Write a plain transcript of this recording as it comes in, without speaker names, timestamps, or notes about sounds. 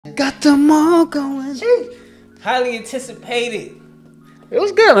got them all going. Highly anticipated. It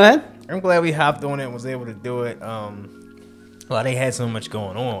was good, man. I'm glad we hopped on it and was able to do it. Well, they had so much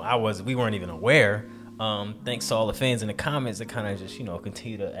going on. We weren't even aware. Thanks to all the fans in the comments that kind of just, you know,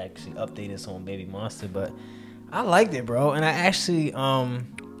 continue to actually update us on Baby Monster. But I liked it, bro. And I actually,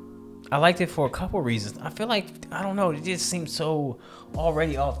 I liked it for a couple reasons. I feel like, I don't know, it just seems so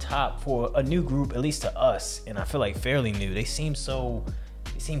already off top for a new group, at least to us. And I feel like fairly new. They seem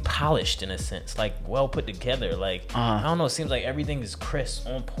polished in a sense, like well put together. Like I don't know, it seems like everything is crisp,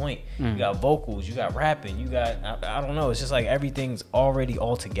 on point. You got vocals, you got rapping, you got I don't know, it's just like everything's already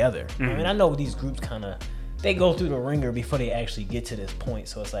all together. I mean, I know these groups kind of, they go through the ringer before they actually get to this point,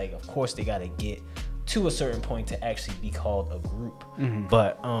 so it's like of course they got to get to a certain point to actually be called a group.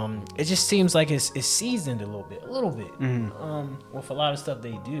 But it just seems like it's seasoned a little bit with a lot of stuff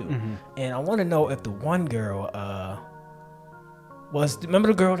they do. And I want to know if the one girl remember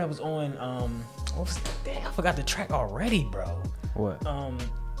the girl that was on dang, I forgot the track already, bro. What?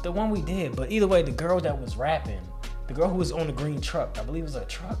 The one we did, but either way, the girl that was rapping, the girl who was on the green truck, I believe it was a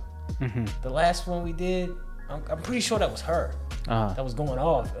truck. The last one we did, I'm pretty sure that was her. That was going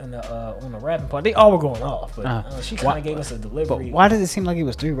off in on the rapping part. They all were going off, but she kind of gave us a delivery. But why did it seem like it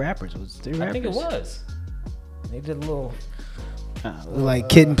was 3 rappers? Was it 3 rappers? I think it was. They did a little like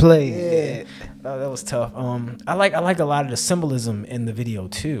Kid and Play. Yeah. That was tough. I like a lot of the symbolism in the video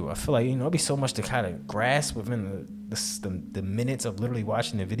too. I feel like, you know, it'd be so much to kind of grasp within the minutes of literally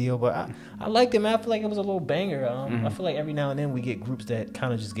watching the video. But I liked it, man. I feel like it was a little banger. I feel like every now and then we get groups that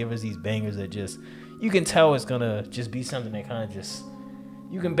kind of just give us these bangers that just, you can tell it's gonna just be something that kind of just,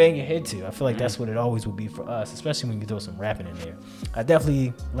 you can bang your head to. I feel like that's what it always would be for us, especially when you throw some rapping in there. I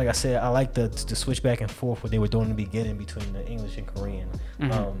definitely, like I said, I like the switch back and forth what they were doing in the beginning between the English and Korean.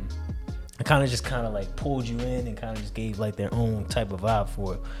 It kind of like pulled you in and kind of just gave like their own type of vibe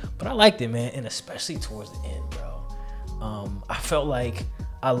for it. But I liked it, man, and especially towards the end, bro. I felt like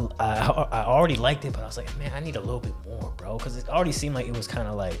I already liked it, but I was like, man, I need a little bit more, bro, because it already seemed like it was kind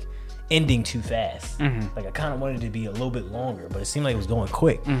of like ending too fast. Like I kind of wanted it to be a little bit longer, but it seemed like it was going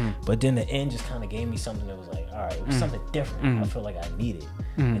quick. But then the end just kind of gave me something that was like, all right, it was something different. I feel like I needed.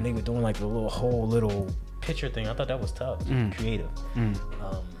 And they were doing like the whole little picture thing. I thought that was tough, creative.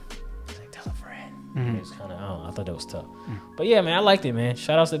 It's like, tell a friend. It was kind of, I thought that was tough. But yeah, man, I liked it, man.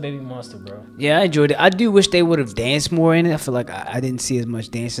 Shout out to Baby Monster, bro. Yeah, I enjoyed it. I do wish they would have danced more in it. I feel like I didn't see as much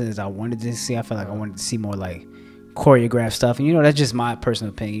dancing as I wanted to see. I feel like I wanted to see more like choreographed stuff, and you know, that's just my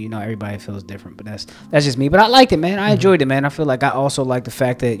personal opinion. You know, everybody feels different, but that's just me. But I liked it, man. I enjoyed it, man. I feel like I also like the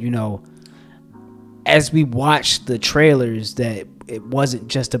fact that, you know, as we watched the trailers, that it wasn't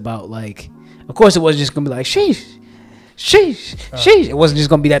just about like, of course it wasn't just gonna be like sheesh, it wasn't just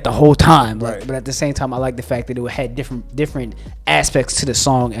gonna be that the whole time, like, right. But at the same time, I like the fact that it had different aspects to the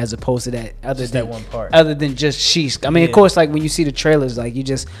song as opposed to that that one part, other than just sheesh. I mean, of course, like when you see the trailers, like you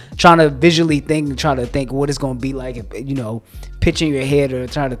just trying to visually think what it's gonna be like, if, you know, pitching your head or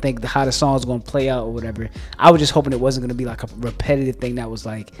trying to think how the song's gonna play out or whatever. I was just hoping it wasn't gonna be like a repetitive thing that was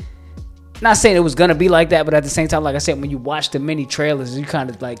like, not saying it was gonna be like that, but at the same time, like I said, when you watch the many trailers, you kind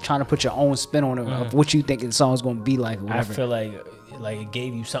of like trying to put your own spin on it of what you think the song's gonna be like. Or whatever. I feel like it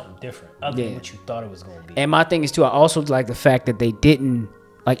gave you something different other than what you thought it was gonna be. And my thing is too, I also like the fact that they didn't,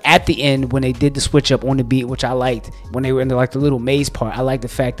 like at the end when they did the switch up on the beat, which I liked when they were in the, like the little maze part. I like the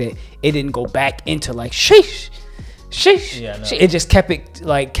fact that it didn't go back into like sheesh. Yeah, no. It just kept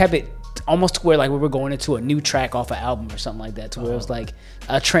it almost to where like we were going into a new track off an album or something like that, to where it was like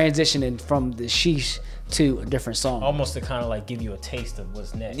a transitioning from the sheesh to a different song, almost to kind of like give you a taste of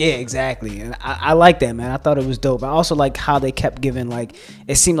what's next. Yeah, exactly. And I like that, man. I thought it was dope. I also like how they kept giving, like,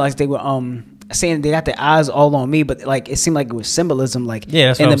 it seemed like they were saying they got their eyes all on me, but like it seemed like it was symbolism, like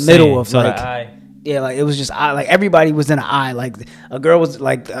in the middle of like, yeah, like it was just eye, like everybody was in an eye. Like a girl was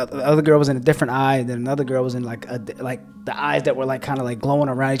like, the other girl was in a different eye, and then another girl was in like the eyes that were like kind of like glowing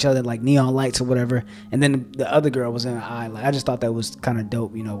around each other, like neon lights or whatever. And then the other girl was in an eye. Like I just thought that was kind of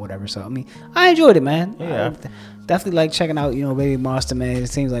dope, you know, whatever. So I mean, I enjoyed it, man. Yeah, definitely like checking out, you know, Baby Monster, man. It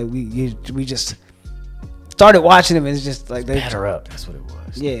seems like we just started watching them. And it's just like they batter up. That's what it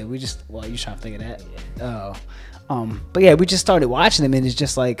was. Yeah, we just you trying to think of that? Yeah. But yeah, we just started watching them, and it's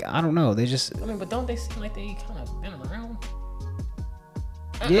just like, I don't know, they just, I mean, but don't they seem like they kind of been around?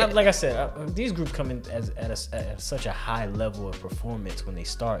 Yeah, like I said, these groups come in at such a high level of performance when they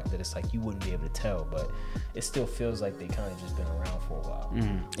start that it's like you wouldn't be able to tell, but it still feels like they kind of just been around for a while.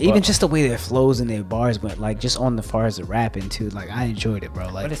 Even just the way their flows and their bars went, like just on the far as the rapping too, like I enjoyed it, bro.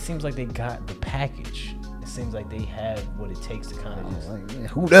 Like, but it seems like they got the package. It seems like they have what it takes to kind of just. Like,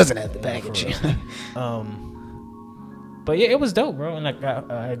 who doesn't have the package? But yeah, it was dope, bro. And like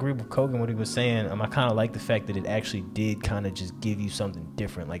I agree with Kogan what he was saying. I kind of like the fact that it actually did kind of just give you something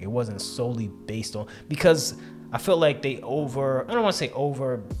different. Like it wasn't solely based on, because I felt like they I don't want to say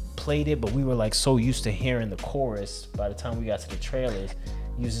overplayed it, but we were like so used to hearing the chorus by the time we got to the trailers.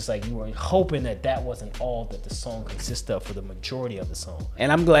 You was just like, you were hoping that wasn't all that the song consisted of for the majority of the song. And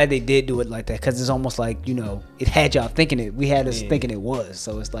I'm glad they did do it like that, because it's almost like, you know, it had y'all thinking it. We had us thinking it was.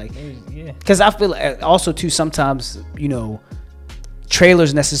 So it's like, yeah. Because I feel like also too, sometimes, you know,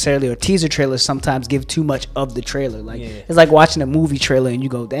 trailers necessarily, or teaser trailers sometimes give too much of the trailer. Like it's like watching a movie trailer and you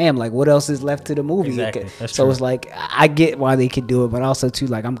go, damn, like what else is left to the movie? Exactly. That's so true. It's like, I get why they could do it, but also too,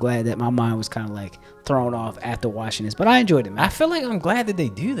 like I'm glad that my mind was kind of like thrown off after watching this. But I enjoyed it, man. I feel like I'm glad that they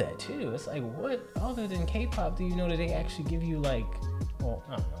do that too. It's like, what other than K-pop do you know that they actually give you like, well,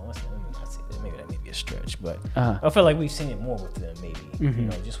 I don't know, let me not say that. Maybe that may be a stretch, but I feel like we've seen it more with them, maybe, you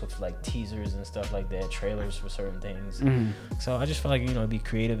know, just with like teasers and stuff like that, trailers for certain things. So I just feel like, you know, be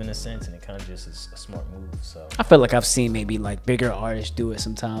creative in a sense, and it kind of just is a smart move. So I feel like I've seen maybe like bigger artists do it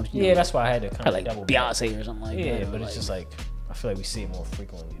sometimes. You know, that's why I had to kind of like double Beyonce or something like that. Yeah, but like, it's just like, I feel like we see it more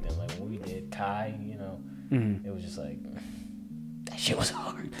frequently than like when we did Kai, you know, it was just like, that shit was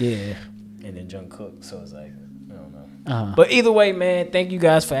hard. Yeah. And then Jungkook, so it's like, I don't know. But either way, man, thank you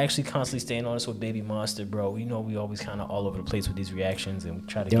guys for actually constantly staying on us with Baby Monster, bro. You know, we always kind of all over the place with these reactions, and we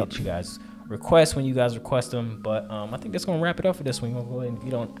try to get you guys requests when you guys request them. But I think that's gonna wrap it up for this one. We're gonna go ahead and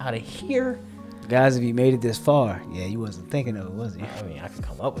get on out of here. Guys, if you made it this far, yeah, you wasn't thinking of it, was you? I mean, I could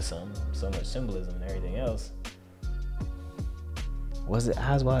come up with so much symbolism and everything else. Was it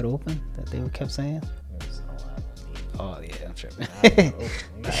Eyes Wide Open that they kept saying? Oh yeah, I'm tripping.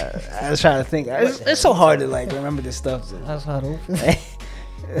 I was trying to think. It's so hard to like remember this stuff. Eyes Wide Open.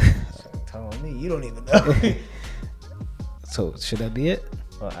 Talking on me, you don't even know. So should that be it?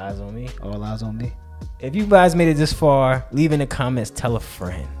 All eyes on me. All eyes on me. If you guys made it this far, leave in the comments. Tell a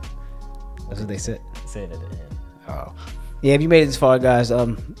friend. That's what they said. Say it at the end. Oh. Yeah, if you made it this far, guys,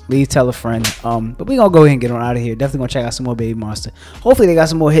 leave, tell a friend. But we gonna go ahead and get on out of here. Definitely gonna check out some more Baby Monster. Hopefully they got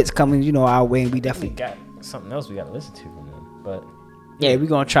some more hits coming, you know, our way. And we definitely got something else we gotta listen to from them. But yeah, we're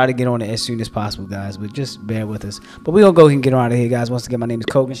gonna try to get on it as soon as possible, guys. But just bear with us. But we gonna go ahead and get on out of here, guys. Once again, my name is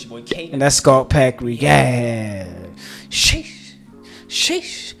Kogan, and that's SkulkPack. Yeah. Sheesh,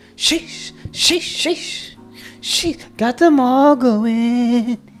 sheesh, sheesh, sheesh, sheesh, sheesh. Got them all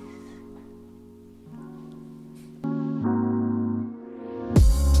going.